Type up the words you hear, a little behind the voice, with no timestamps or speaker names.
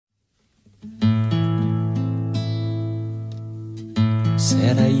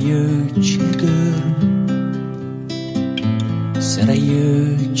Sera io ci dormo, sera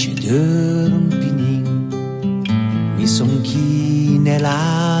io ci dormo pinin. Mi son chi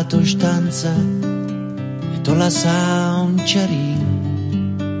nella tua stanza e tu la sa un ciarin.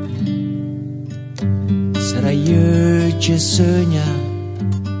 Sera io ci sogna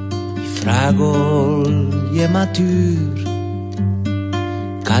i fragoli e matur,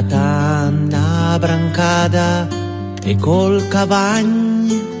 catana brancata e col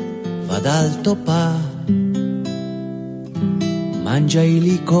cavagno va dal topà. Mangia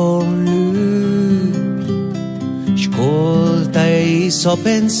lì con lui, ascolta i suoi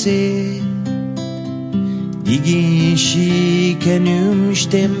pensieri, dici che non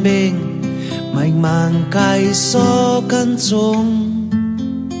stem ben, ma manca i suoi canzoni.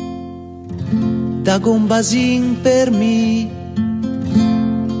 Da gombasin per me,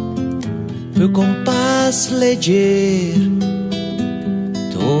 per compás legger,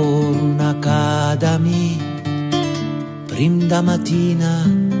 torna cada mi, prim da mattina.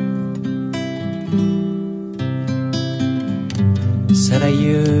 Sarà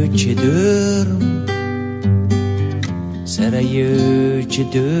io ci dormo, sarà io ci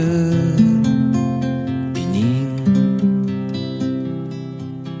dormo.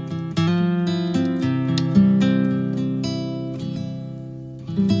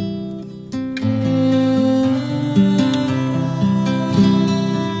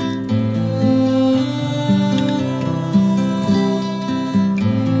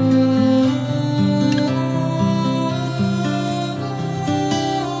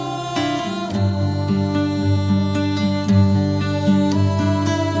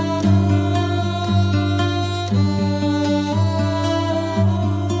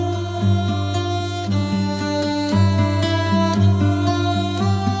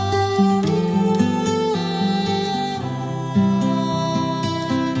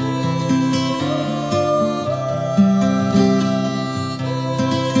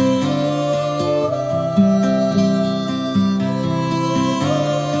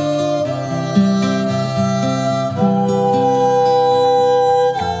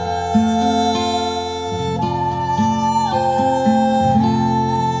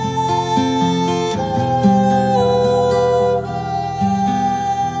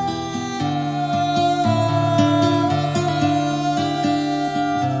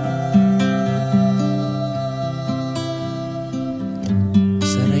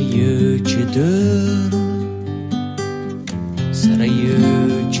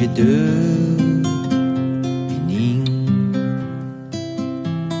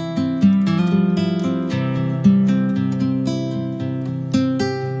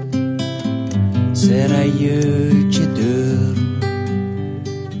 Sera io ci dormo,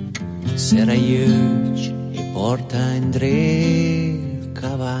 sera io ci e porta in tre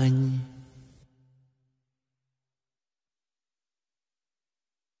cavagni.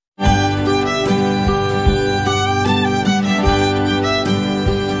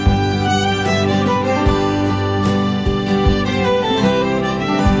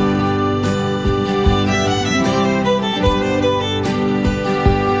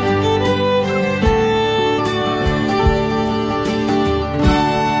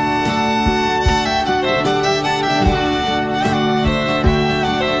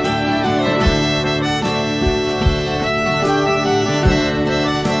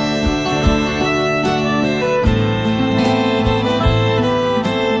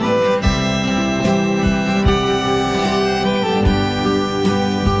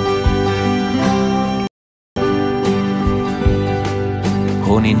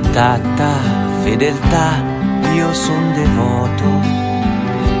 Con intatta fedeltà io son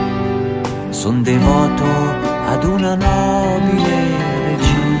devoto ad una nobile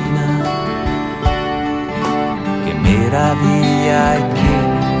regina. Che meraviglia e che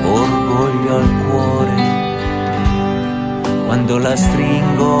orgoglio al cuore quando la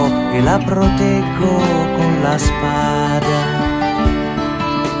stringo e la proteggo con la spada.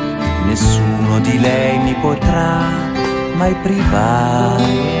 Nessuno di lei mi potrà mai privare,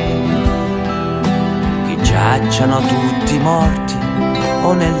 che giacciano tutti morti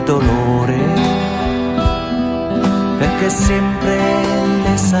o nel dolore, perché sempre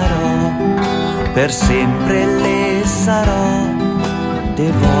le sarò, per sempre le sarò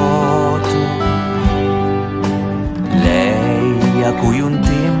devoto. Lei a cui un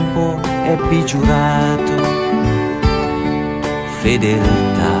tempo ebbi giurato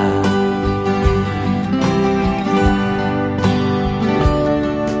fedeltà.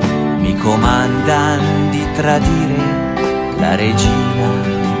 Comandan di tradire la regina,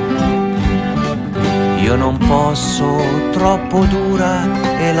 io io non posso, troppo dura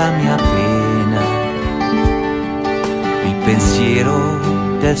è la mia pena. Il pensiero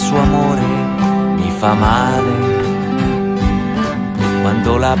del suo amore mi fa male.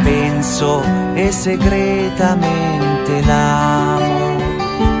 Quando la penso e segretamente l'amo,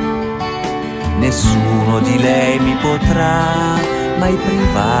 nessuno di lei mi potrà mai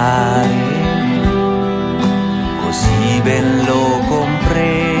privare. Così ben lo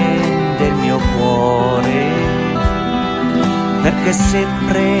comprende il mio cuore, perché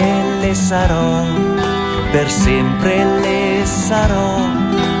sempre le sarò, per sempre le sarò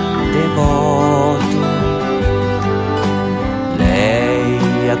devoto.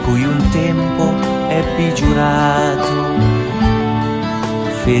 Lei a cui un tempo ebbi giurato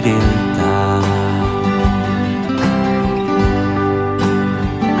fedeltà.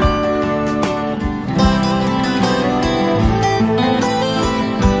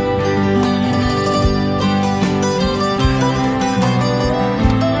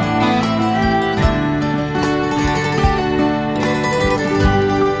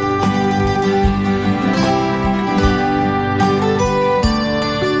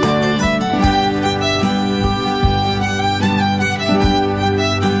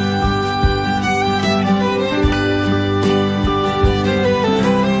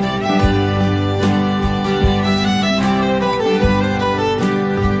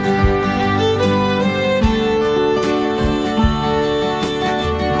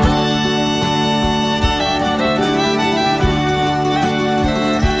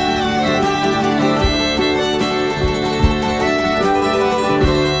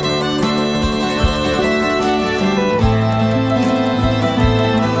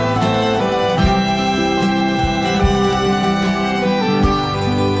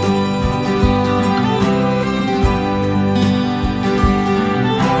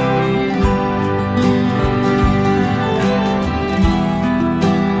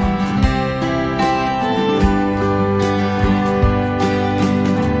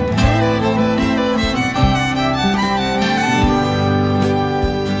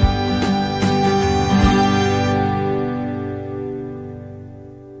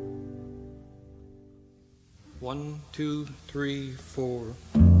 One, two, three, four.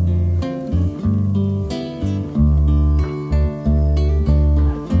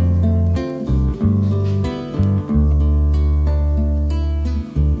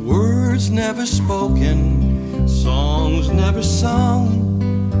 Words never spoken, songs never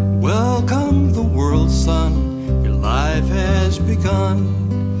sung. Welcome the world, son, your life has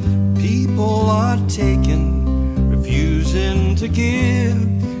begun. People are taken, refusing to give,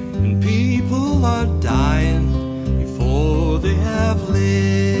 and people are dying before they have lived.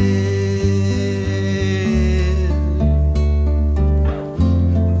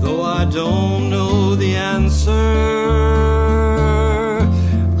 Though I don't know the answer,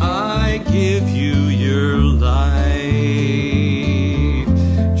 I give you your life.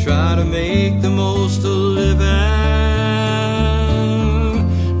 Try to make the most of living,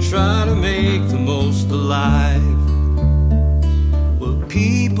 try to make the most of life. Well,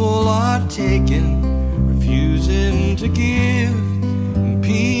 people are taken, refusing to give, and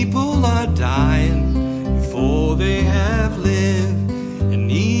people are dying before they have lived.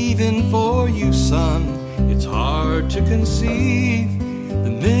 And even for you, son, it's hard to conceive.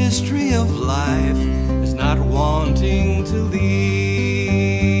 The mystery of life is not wanting to leave.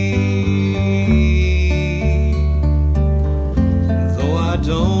 Though I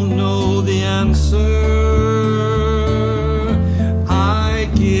don't know the answer, I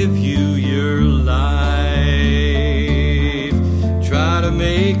give you your life. Try to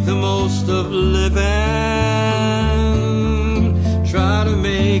make the most of living, try to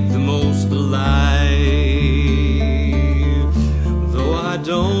make the most of life. Though I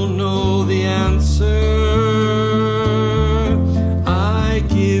don't know the answer, I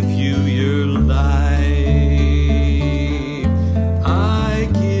give you your life. I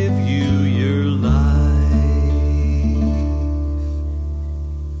give you your life.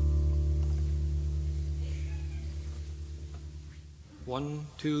 One,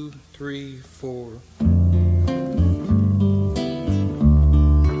 two, three, four.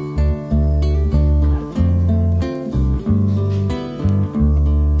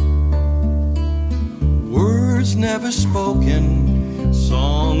 Words never spoken,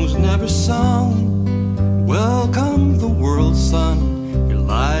 songs never sung. Welcome the world, son, your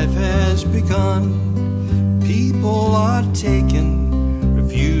life has begun. People are taken,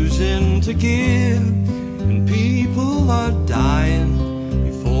 refusing to give, and people are dying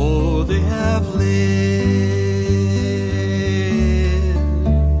before they have lived.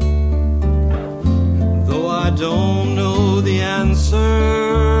 answer.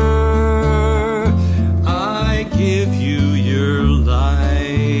 I give you your life.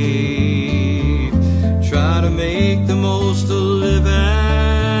 Try to make the most of living.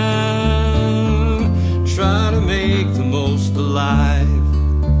 Try to make the most of life.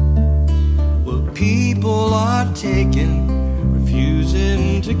 Well, people are taking,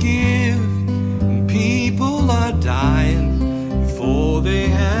 refusing to give. And people are dying before they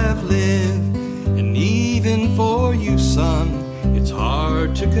have lived. And even for you, son, it's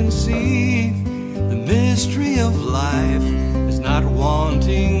hard to conceive. The mystery of life is not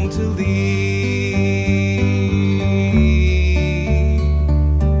wanting to leave.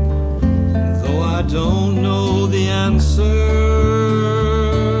 Though I don't know the answer,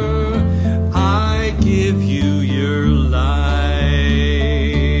 I give you your life.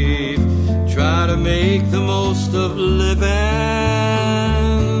 Try to make the most of living.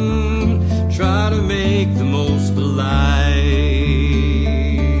 Try to make the most of life.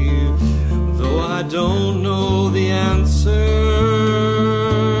 Though I don't know the answer,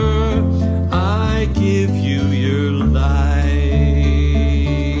 I give you your life.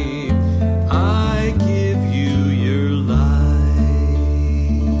 I give you your life.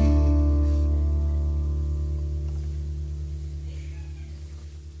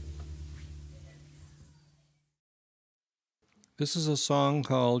 This is a song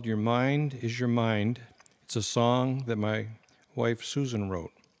called Your Mind is Your Mind. It's a song that my wife Susan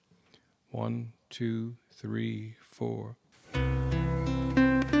wrote. 1, 2, 3, 4.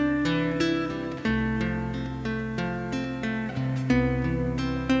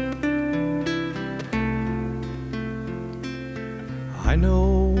 I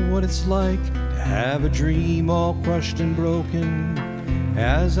know what it's like to have a dream all crushed and broken.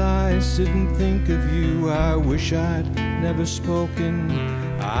 As I sit and think of you, I wish I'd never spoken.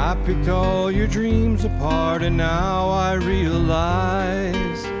 I picked all your dreams apart and now I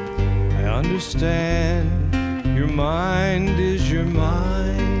realize, I understand, your mind is your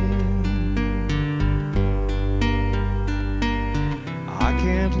mind. I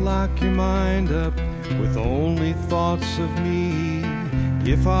can't lock your mind up with only thoughts of me.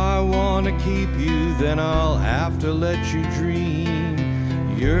 If I want to keep you, then I'll have to let you dream.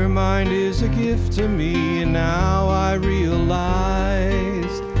 Your mind is a gift to me, and now I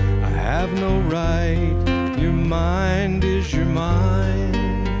realize I have no right. Your mind is your mind.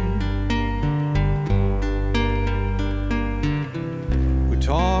 We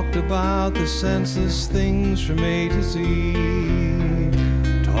talked about the senseless things from A to Z.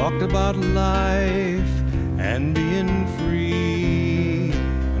 We talked about life and being free.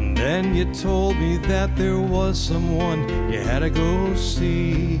 And then you told me that there was someone you had to go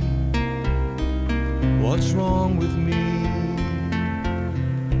see. What's wrong with me?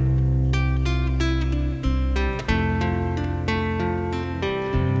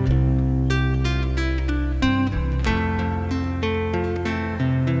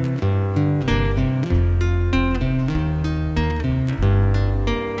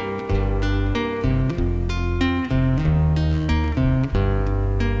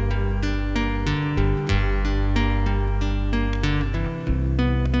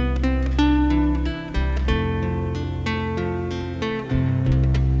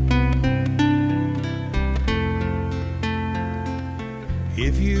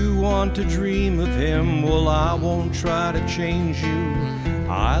 If you want to dream of him, well, I won't try to change you.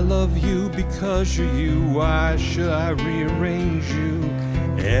 I love you because you're you. Why should I rearrange you?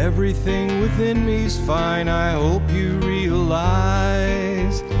 Everything within me's fine. I hope you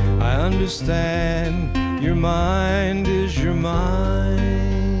realize I understand. Your mind is your mind.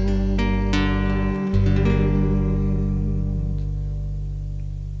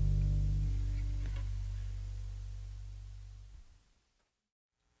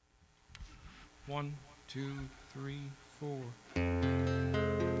 1, 2, 3, 4.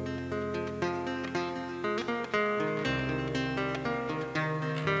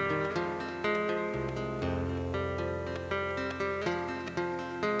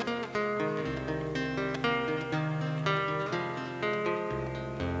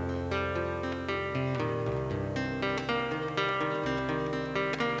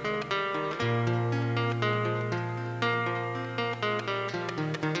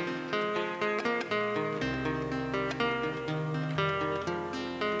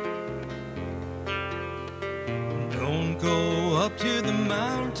 Don't go up to the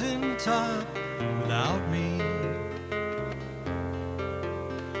mountaintop without me.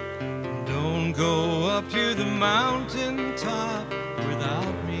 Don't go up to the mountaintop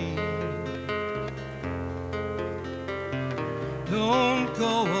without me. Don't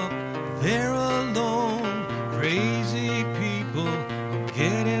go up there alone. Crazy people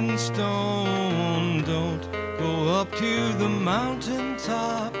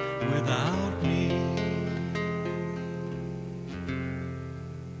mountaintop without me.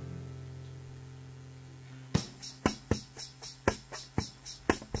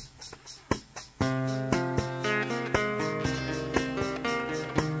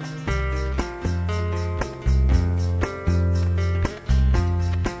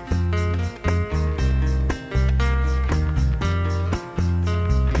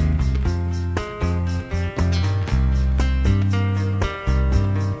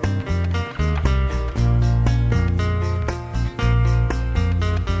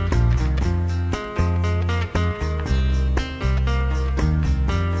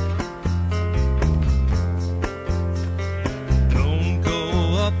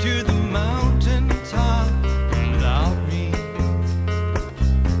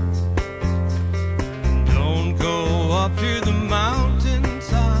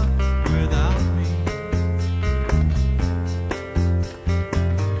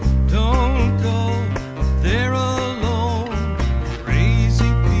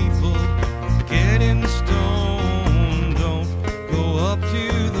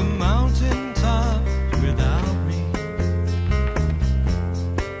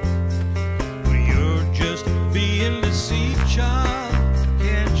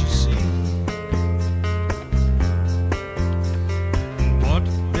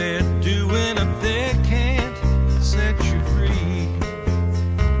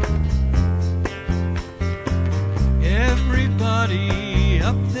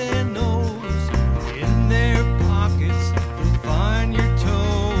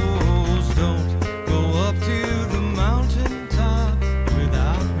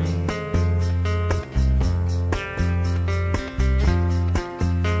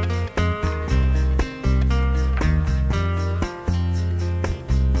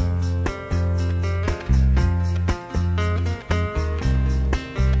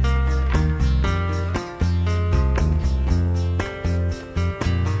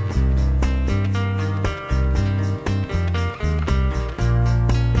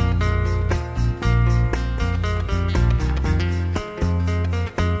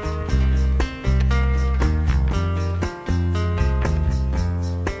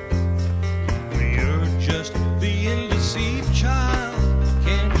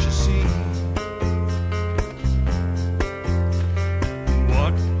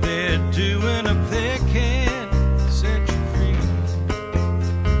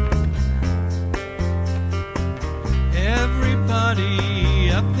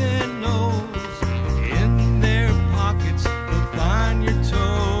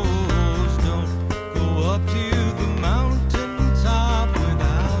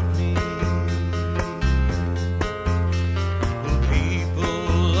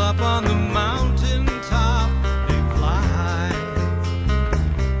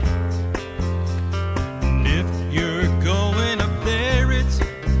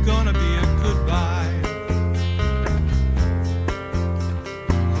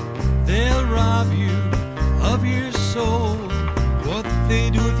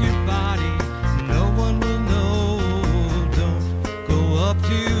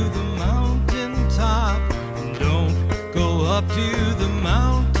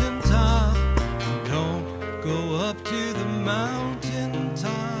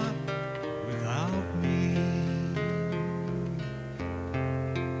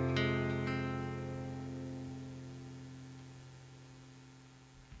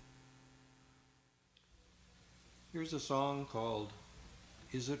 Here's a song called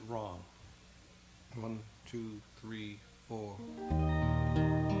Is It Wrong? 1, 2, 3, 4.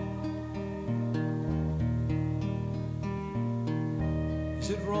 Is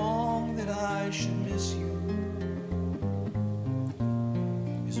it wrong that I should miss you?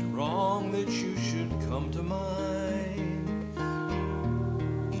 Is it wrong that you should come to mind?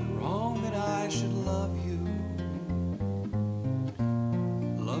 Is it wrong that I should love you?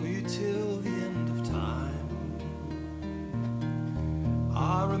 Love you till the end of time?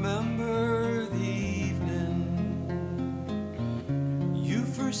 I remember the evening you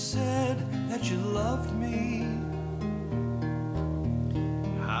first said that you loved me.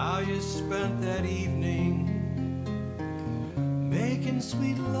 How you spent that evening making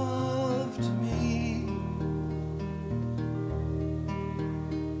sweet love to me.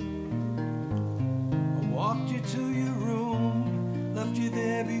 I walked you to your room, left you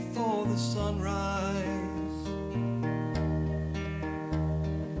there before the sunrise.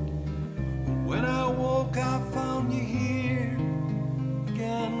 When I woke, I found you here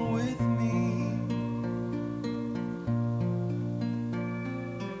again with me.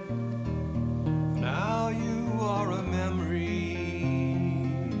 Now you are a memory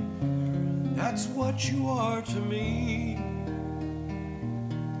what you are to me.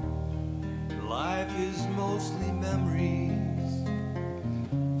 Life is mostly memories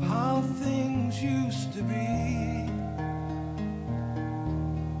of how things used to be.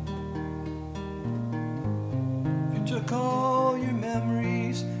 If you took all your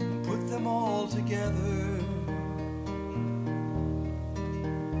memories and put them all together,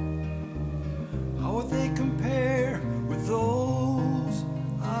 how would they compare with those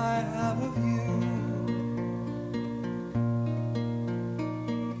I have of you?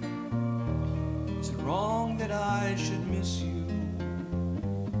 Is it wrong that I should miss you?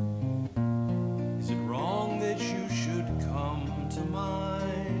 Is it wrong that you should come to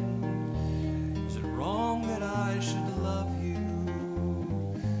mind? Is it wrong that I should love you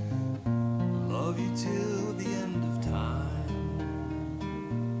till the end of time?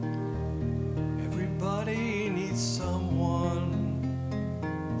 Everybody needs someone.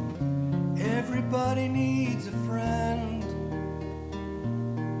 Everybody needs a friend.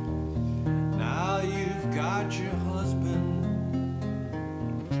 Now you've got your husband,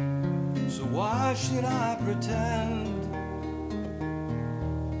 so why should I pretend?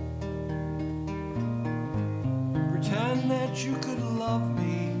 Pretend that you could love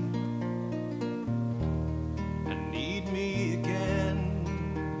me and need me again,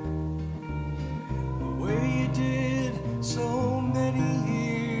 the way you did so many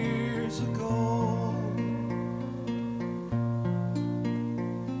years ago.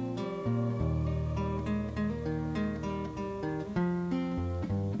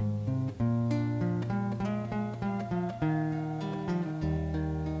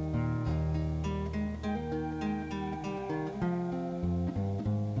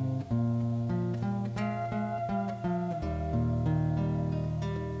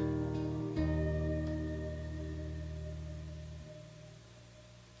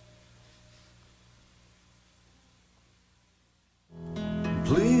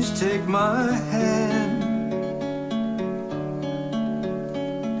 Please take my hand,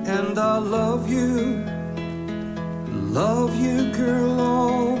 and I'll love you, girl,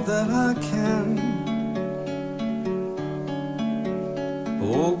 all that I can.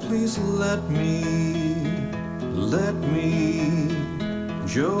 Oh, please let me,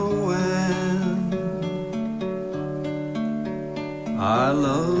 Joanne, I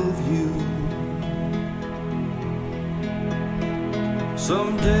love you.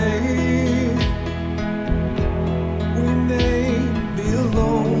 Someday we may be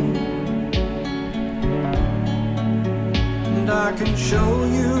alone, and I can show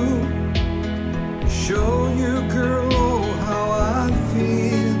you, girl, oh, how I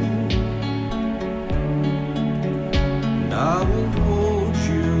feel. And I will hold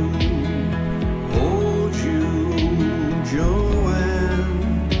you, Joanne.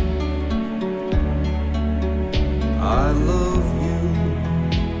 I love you.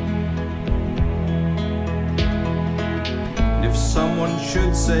 If someone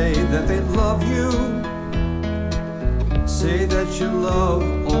should say that they love you, say that you love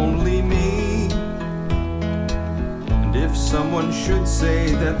only me. And if someone should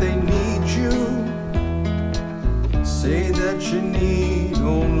say that they need you, say that you need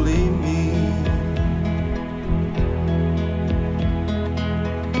only me.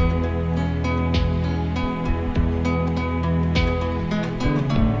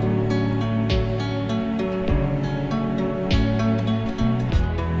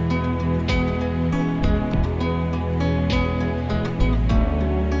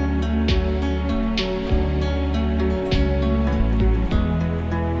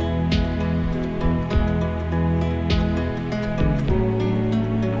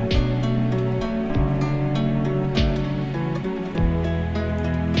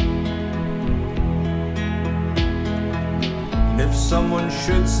 Someone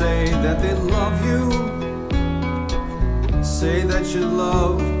should say that they love you, say that you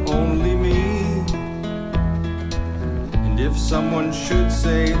love only me. And if someone should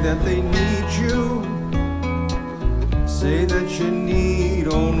say that they need you, say that you need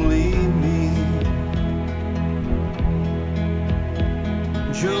only me.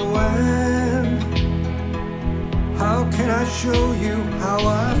 Joanne, how can I show you how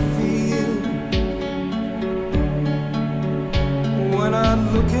I feel? When I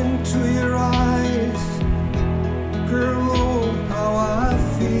look into your eyes, girl, oh, how I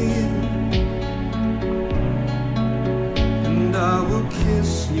feel. And I will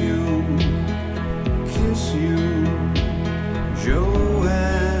kiss you,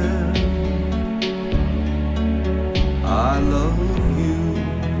 Joanne. I love you,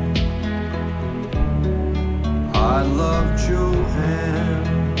 I love Joanne.